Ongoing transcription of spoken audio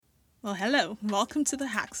Well, hello. Welcome to the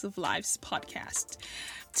Hacks of Lives podcast.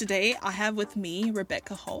 Today, I have with me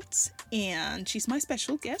Rebecca Holtz, and she's my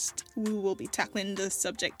special guest. We will be tackling the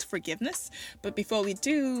subject forgiveness. But before we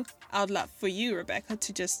do, I'd love for you, Rebecca,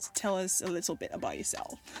 to just tell us a little bit about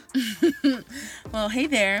yourself. Well, hey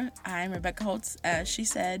there. I'm Rebecca Holtz. As she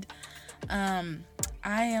said, I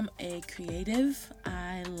am a creative.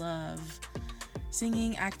 I love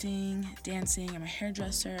singing, acting, dancing. I'm a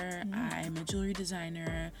hairdresser. I'm a jewelry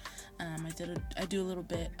designer. I do a little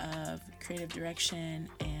bit of creative direction,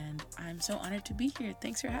 and I'm so honored to be here.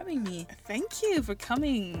 Thanks for having me. Thank you for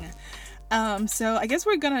coming. So I guess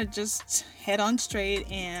we're gonna just head on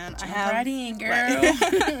straight, and Jump right in, girl.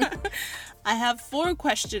 I have 4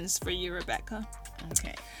 questions for you, Rebecca.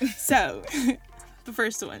 Okay. So, the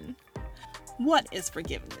first one: what is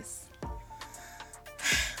forgiveness?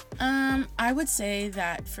 I would say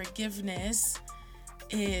that forgiveness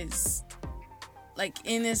is, like,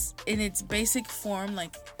 in its basic form,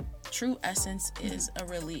 like, true essence is a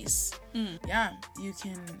release. Yeah, you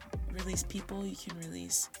can release people, you can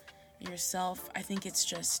release yourself. I think it's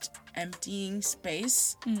just emptying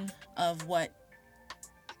space of what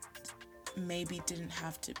maybe didn't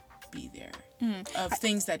have to be there, of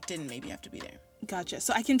things that didn't maybe have to be there. Gotcha.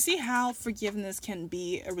 So I can see how forgiveness can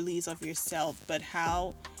be a release of yourself, but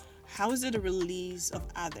how is it a release of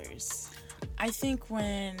others? I think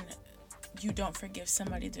when you don't forgive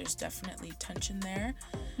somebody, there's definitely tension there.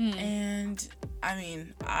 And I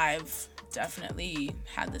mean, I've definitely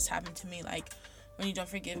had this happen to me. Like, when you don't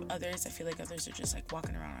forgive others, I feel like others are just like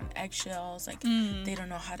walking around on eggshells. Like, they don't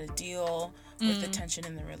know how to deal with the tension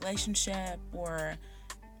in the relationship,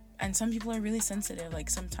 and some people are really sensitive. Like,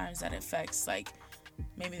 sometimes that affects, like,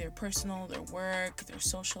 maybe their personal, their work, their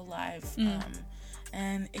social life.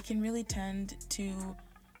 And it can really tend to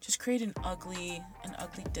just create an ugly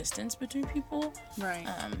distance between people. Right.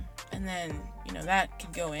 And then, that can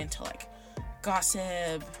go into, like,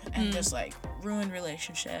 gossip and just, like, ruin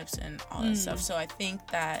relationships and all that stuff. So I think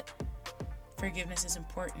that forgiveness is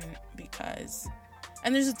important because,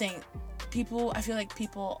 and there's a thing, I feel like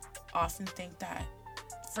people often think that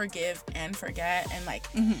forgive and forget and, like,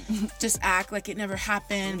 just act like it never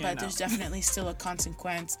happened, but there's definitely still a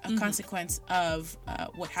consequence of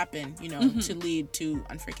what happened, to lead to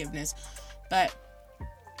unforgiveness. But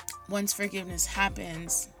once forgiveness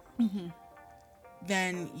happens,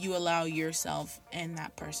 then you allow yourself and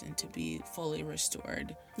that person to be fully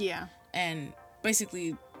restored. Yeah. And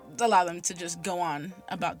basically allow them to just go on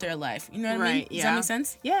about their life. You know what I mean? Does that make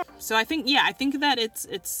sense? Yeah. So I think that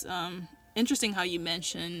it's interesting how you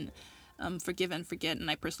mention forgive and forget, and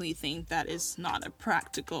I personally think that is not a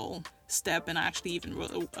practical step, and I actually even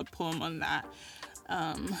wrote a poem on that.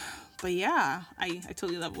 But yeah, I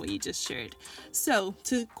totally love what you just shared. So,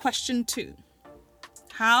 to question 2.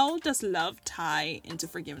 How does love tie into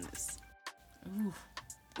forgiveness? Ooh.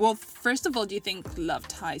 Well, first of all, do you think love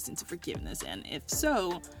ties into forgiveness? And if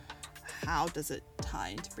so, how does it tie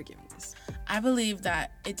into forgiveness? I believe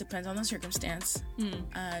that it depends on the circumstance.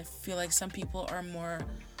 I feel like some people are more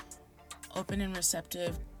open and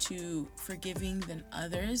receptive to forgiving than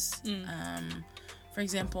others. For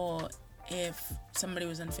example, if somebody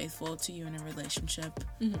was unfaithful to you in a relationship,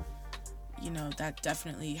 that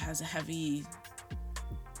definitely has a heavy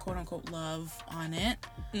quote-unquote love on it.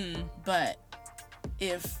 But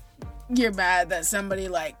if you're mad that somebody,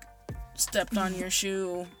 like, stepped on your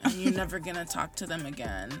shoe and you're never gonna talk to them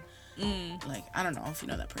again, like, I don't know if you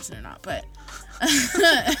know that person or not, but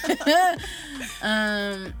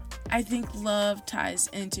I think love ties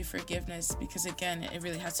into forgiveness because, again, it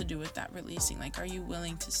really has to do with that releasing. Like, are you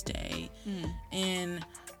willing to stay in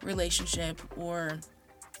relationship or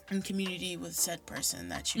in community with said person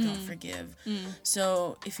that you don't forgive?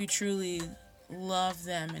 So if you truly love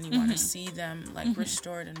them and you want to see them, like,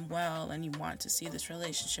 restored and well, and you want to see this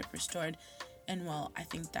relationship restored and well, I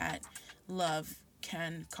think that love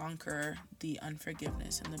can conquer the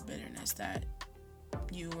unforgiveness and the bitterness that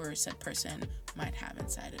you or said person might have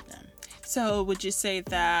inside of them. So would you say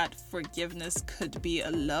that forgiveness could be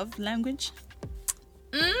a love language?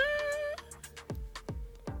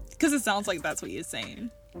 Because it sounds like that's what you're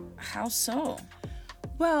saying. How so?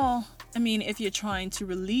 Well, I mean, if you're trying to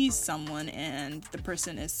release someone and the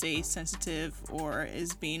person is, say, sensitive or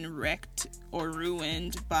is being wrecked or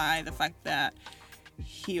ruined by the fact that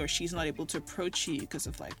he or she's not able to approach you because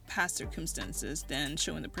of, like, past circumstances, then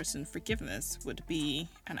showing the person forgiveness would be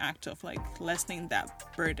an act of, like, lessening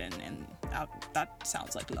that burden, and that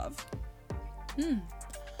sounds like love.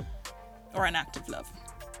 Or an act of love.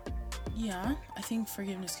 Yeah, I think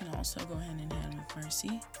forgiveness can also go hand in hand with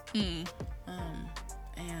mercy.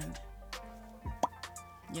 And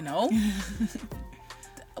you know,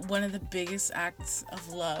 one of the biggest acts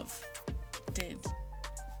of love did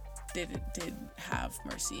have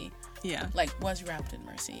mercy. Yeah. Like, was wrapped in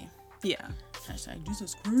mercy. Yeah. Hashtag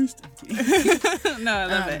Jesus Christ. I'm kidding. No, I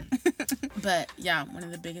love it. But yeah, one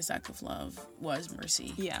of the biggest acts of love was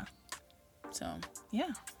mercy. Yeah. So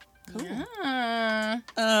Yeah. Cool. Yeah.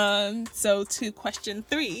 So to question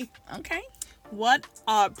 3. Okay. What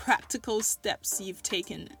are practical steps you've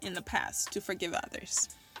taken in the past to forgive others?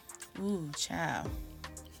 Ooh, child.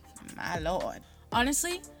 My Lord.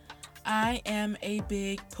 Honestly, I am a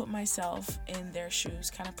big put myself in their shoes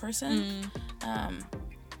kind of person.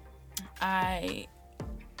 I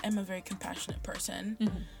am a very compassionate person.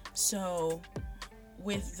 So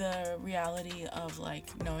with the reality of like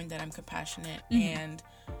knowing that I'm compassionate and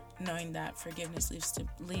knowing that forgiveness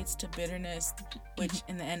leads to bitterness, which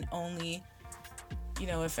in the end only, you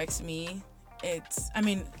know, affects me.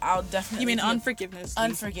 I'll definitely... You mean unforgiveness?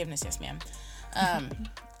 Unforgiveness, yes, ma'am.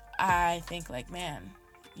 I think like, man,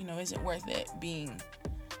 you know, is it worth it being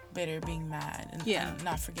bitter, being mad, and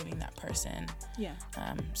not forgiving that person? Yeah.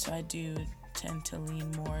 So I do tend to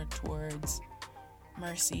lean more towards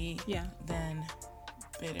mercy than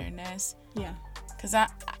bitterness. Yeah. Because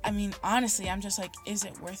I mean, honestly, I'm just like, is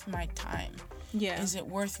it worth my time? Yeah. Is it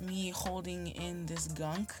worth me holding in this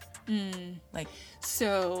gunk? Like,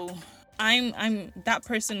 so I'm that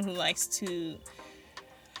person who likes to,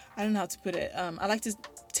 I don't know how to put it. I like to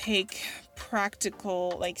take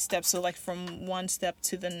practical like steps, so like from one step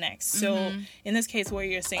to the next. So in this case, where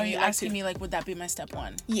you're saying, are you asking me like, would that be my step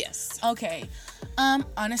 1? Yes. Okay.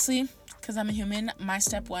 Honestly, because I'm a human, my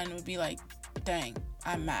step 1 would be like, dang,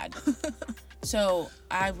 I'm mad. So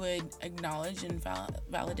I would acknowledge and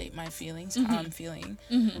validate my feelings, how I'm feeling,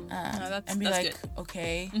 and be like, good.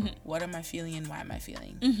 Okay, what am I feeling and why am I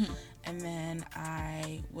feeling? And then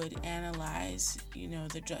I would analyze, you know,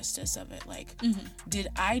 the justice of it. Like, did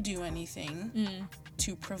I do anything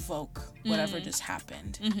to provoke whatever just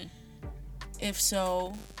happened? If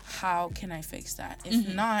so, how can I fix that?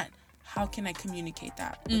 If not, how can I communicate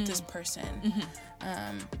that with this person?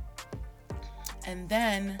 And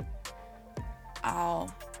then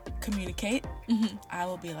I'll communicate. I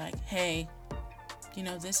will be like, hey, you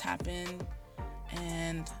know, this happened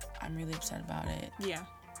and I'm really upset about it. Yeah.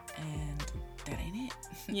 And that ain't it.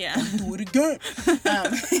 Yeah. Do it again.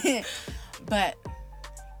 But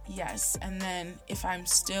yes, and then if I'm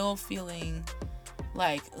still feeling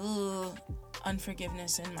like,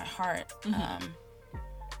 unforgiveness in my heart,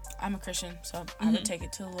 I'm a Christian, so I would take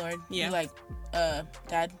it to the Lord. Yeah. Be like,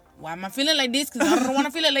 Dad, why am I feeling like this? Because I don't want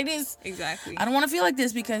to feel it like this. Exactly. I don't want to feel like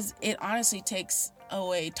this because it honestly takes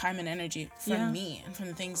away time and energy from me and from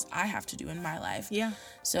the things I have to do in my life. Yeah.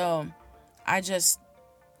 So I just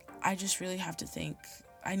really have to think.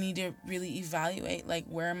 I need to really evaluate like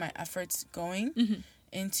where are my efforts going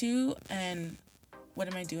into and what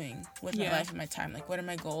am I doing with my life and my time? Like, what are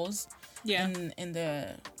my goals in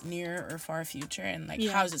the near or far future? And like,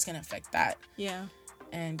 how is this going to affect that? Yeah.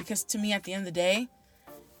 And because to me, at the end of the day,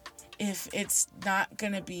 if it's not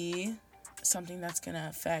going to be something that's going to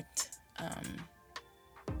affect,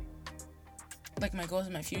 like my goals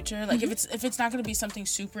in my future, like if it's not going to be something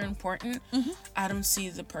super important, I don't see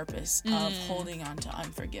the purpose of holding on to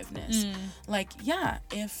unforgiveness. Like, yeah,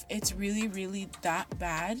 if it's really, really that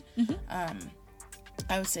bad,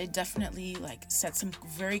 I would say definitely like set some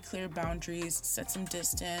very clear boundaries, set some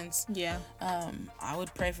distance. Yeah. I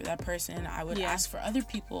would pray for that person. I would ask for other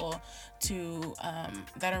people to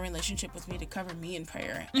that are in relationship with me to cover me in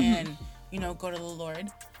prayer and, you know, go to the Lord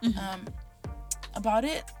about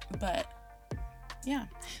it. But yeah.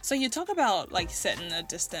 So you talk about like setting a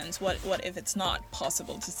distance. What if it's not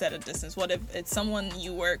possible to set a distance? What if it's someone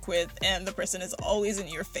you work with and the person is always in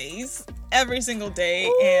your face every single day?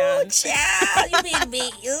 Ooh, and child, you need to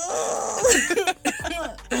be.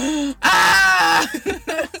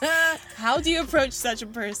 How do you approach such a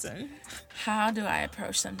person? How do I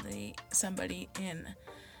approach somebody in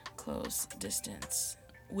close distance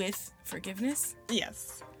with forgiveness?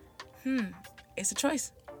 Yes. It's a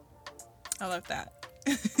choice. I love that.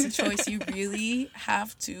 It's a choice. You really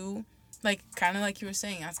have to, like, kind of like you were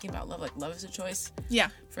saying, asking about love. Like, love is a choice. Yeah.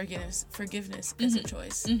 Forgiveness is a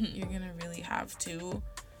choice. You're going to really have to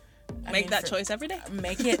make that choice every day.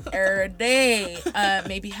 Make it every day.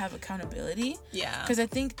 Maybe have accountability. Yeah. Because I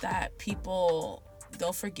think that people,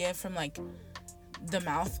 they'll forgive from, like, the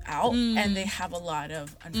mouth out, and they have a lot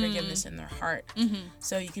of unforgiveness in their heart.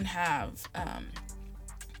 So you can have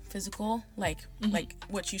physical, like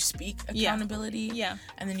what you speak, accountability,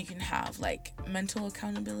 and then you can have like mental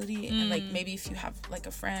accountability, and like maybe if you have like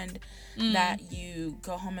a friend that you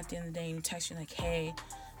go home at the end of the day and you text you like, hey,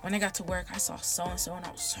 when I got to work, I saw so and so, and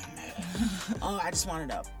I was so mad. Oh, I just wanted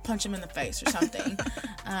to punch him in the face or something.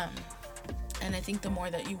 And I think the more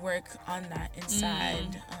that you work on that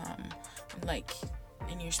inside, like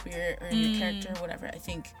in your spirit or in your character or whatever, I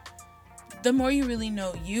think the more you really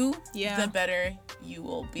know you, the better you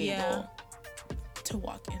will be able to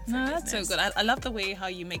walk in forgiveness. No, that's so good. I love the way how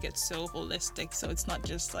you make it so holistic. So it's not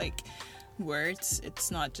just like words, it's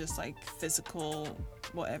not just like physical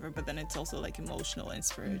whatever, but then it's also like emotional and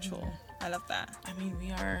spiritual. I love that. I mean,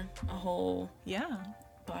 we are a whole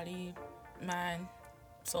body, mind,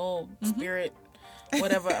 soul, spirit,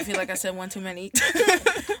 whatever. I feel like I said one too many.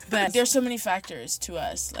 But there's so many factors to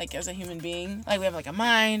us, like as a human being. Like we have like a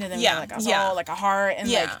mind, and then we have like a soul, like a heart,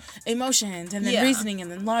 and like emotions, and then reasoning,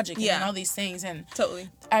 and then logic, and then all these things. And totally,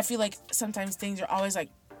 I feel like sometimes things are always like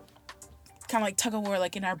kind of like tug of war,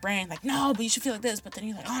 like in our brain, like no, but you should feel like this. But then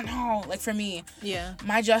you're like, oh no, like for me,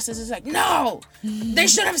 my justice is like, no, they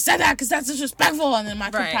should have said that because that's disrespectful. And then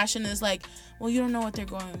my compassion is like, well, you don't know what they're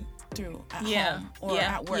going through at home or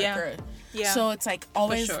at work or so it's like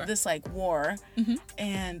always this like war,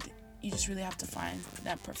 and you just really have to find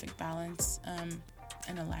that perfect balance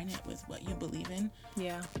and align it with what you believe in.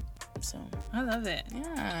 So I love it.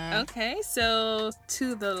 Okay, so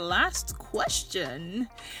to the last question,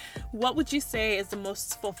 what would you say is the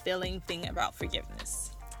most fulfilling thing about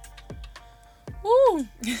forgiveness? Ooh.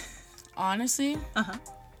 Honestly,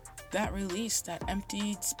 that release, that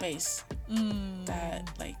emptied space, that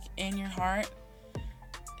like in your heart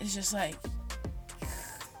is just like.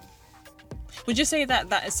 Would you say that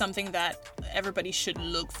that is something that everybody should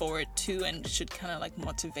look forward to and should kind of like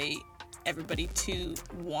motivate everybody to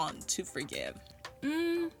want to forgive?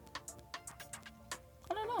 I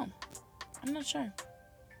don't know. I'm not sure.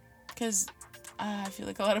 Because I feel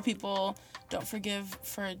like a lot of people don't forgive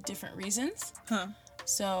for different reasons.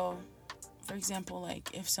 So, for example, like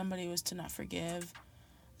if somebody was to not forgive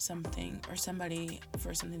something or somebody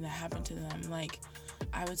for something that happened to them, like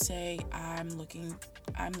I would say I'm looking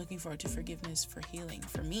forward to forgiveness for healing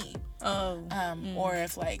for me. Or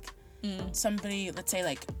if like somebody, let's say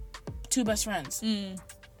like two best friends.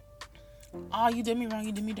 Oh, you did me wrong,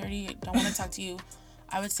 you did me dirty, don't want to talk to you.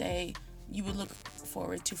 I would say you would look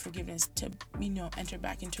forward to forgiveness to, enter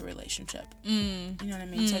back into a relationship. You know what I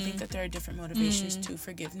mean? So I think that there are different motivations to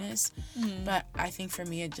forgiveness. But I think for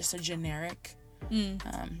me, it's just a generic,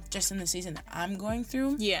 just in the season that I'm going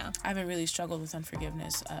through. I haven't really struggled with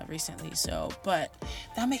unforgiveness recently. So, but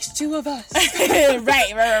that makes two of us.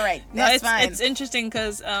 right. That's fine. It's interesting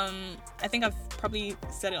because I think I've probably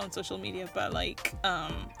said it on social media, but like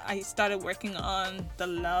I started working on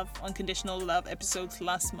the unconditional love episodes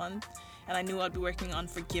last month, and I knew I'd be working on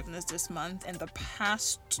forgiveness this month. And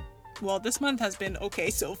this month has been okay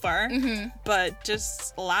so far, but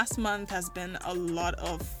just last month has been a lot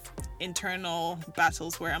of internal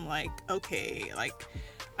battles where I'm like, okay, like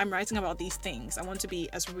I'm writing about these things. I want to be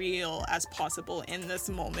as real as possible in this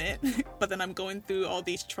moment, but then I'm going through all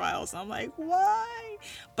these trials and I'm like, why?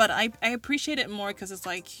 But I appreciate it more because it's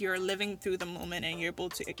like you're living through the moment and you're able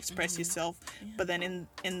to express yourself. But then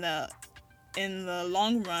in the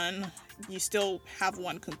long run, you still have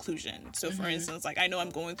one conclusion. So for instance, like I know I'm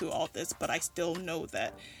going through all this, but I still know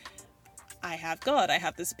that I have God, I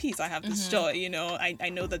have this peace, I have this joy, I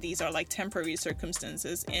know that these are like temporary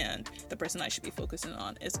circumstances and the person I should be focusing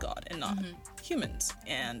on is God and not humans.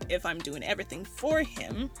 And if I'm doing everything for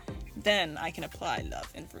him, then I can apply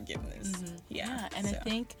love and forgiveness. And I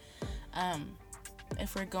think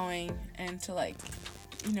if we're going into like,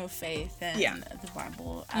 faith and the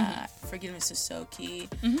Bible, forgiveness is so key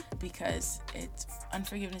because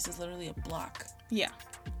unforgiveness is literally a block.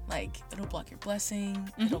 Like it'll block your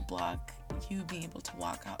blessing, it'll block you being able to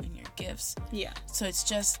walk out in your gifts. So it's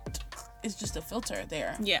just a filter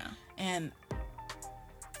there. And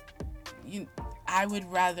I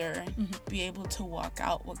would rather be able to walk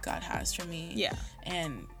out what God has for me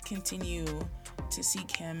and continue to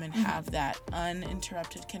seek him and have that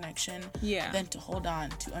uninterrupted connection than to hold on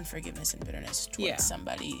to unforgiveness and bitterness towards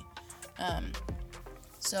somebody.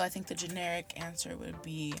 So I think the generic answer would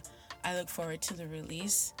be I look forward to the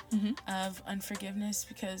release of unforgiveness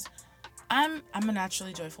because I'm a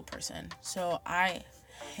naturally joyful person. So I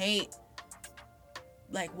hate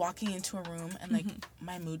like walking into a room and like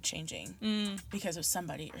my mood changing because of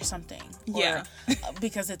somebody or something. Or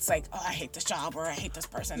because it's like, oh, I hate this job or I hate this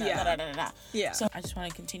person. So I just want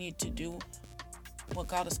to continue to do what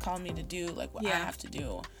God has called me to do, like what I have to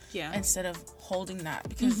do. Instead of holding that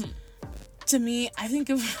because to me, I think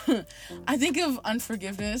of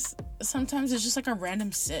unforgiveness. Sometimes it's just like a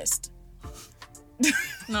random cyst.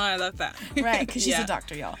 No, I love that. Right, because she's a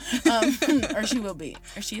doctor, y'all. Or she will be.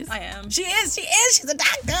 Or she is? I am. She is. She's a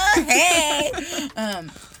doctor. Hey!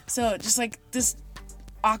 So just like this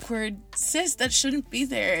awkward cis that shouldn't be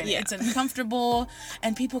there. And it's uncomfortable.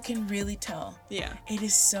 And people can really tell. Yeah. It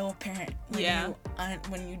is so apparent when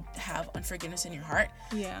you have unforgiveness in your heart.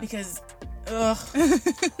 Yeah. Because, well,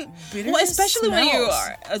 especially when you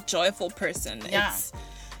are a joyful person. Yeah.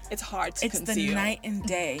 It's hard to conceal. It's the night and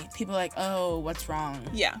day. People are like, oh, what's wrong?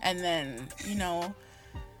 Yeah. And then,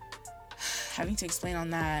 having to explain on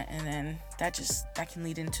that, and then that can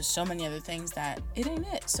lead into so many other things that it ain't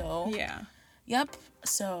it. So, yep.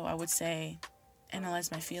 So I would say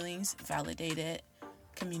analyze my feelings, validate it,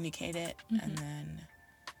 communicate it, and then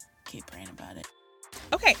keep praying about it.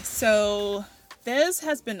 Okay, so this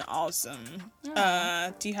has been awesome.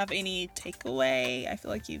 Do you have any takeaway? I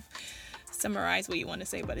feel like you've summarized what you want to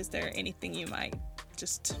say, but is there anything you might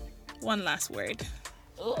just one last word?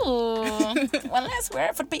 Ooh, one last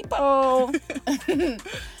word for people.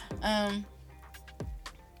 I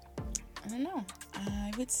don't know.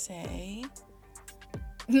 I would say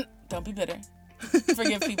don't be bitter.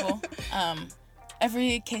 Forgive people.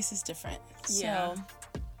 Every case is different. So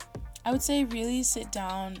I would say really sit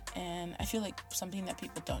down, and I feel like something that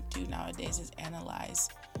people don't do nowadays is analyze.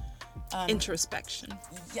 Introspection.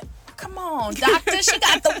 Yeah. Come on, doctor. She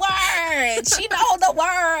got the words. She know the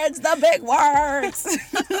words, the big words.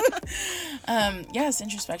 Yes,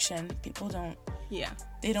 introspection. People don't. Yeah.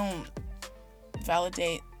 They don't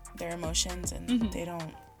validate their emotions, and they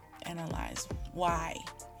don't analyze why.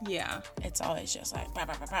 Yeah. It's always just like bah,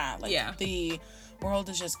 bah, bah, bah. Like the world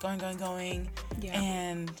is just going. Yeah.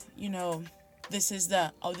 And this is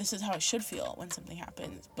how I should feel when something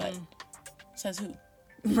happens. But says who?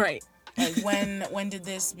 Right. Like when did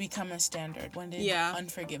this become a standard? When did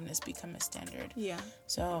unforgiveness become a standard? Yeah.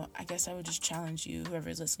 So I guess I would just challenge you,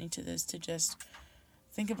 whoever's listening to this, to just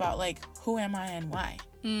think about like, who am I and why?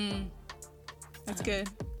 That's good.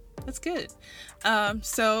 That's good.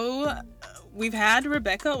 So we've had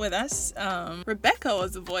Rebecca with us. Rebecca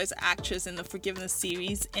was the voice actress in the Forgiveness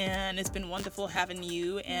series, and it's been wonderful having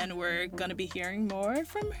you, and we're going to be hearing more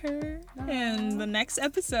from her in the next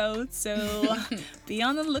episode, so be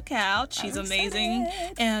on the lookout. She's amazing.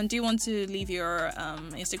 And do you want to leave your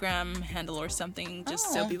Instagram handle or something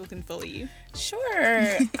just so people can follow you?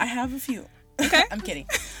 Sure. I have a few. Okay. I'm kidding.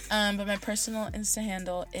 But my personal Insta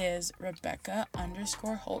handle is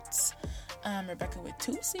Rebecca_Holtz. Rebecca with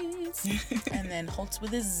 2 C's. And then Holtz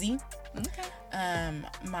with a Z. Okay.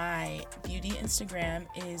 My beauty Instagram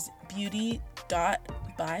is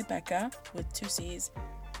beauty.bybecca with 2 C's.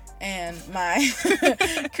 And my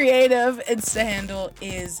creative Insta handle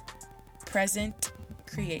is Present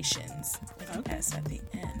Creations with an S at the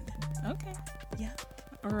end. Okay. Yeah.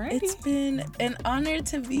 Alrighty. It's been an honor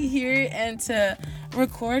to be here and to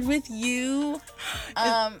record with you.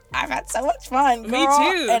 I've had so much fun, girl. Me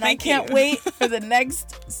too. And I can't wait for the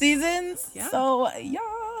next seasons. Yeah. So,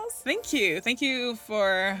 yes. Thank you. Thank you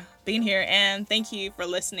for being here, and thank you for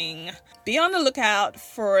listening. Be on the lookout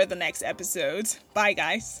for the next episodes. Bye,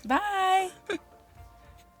 guys. Bye.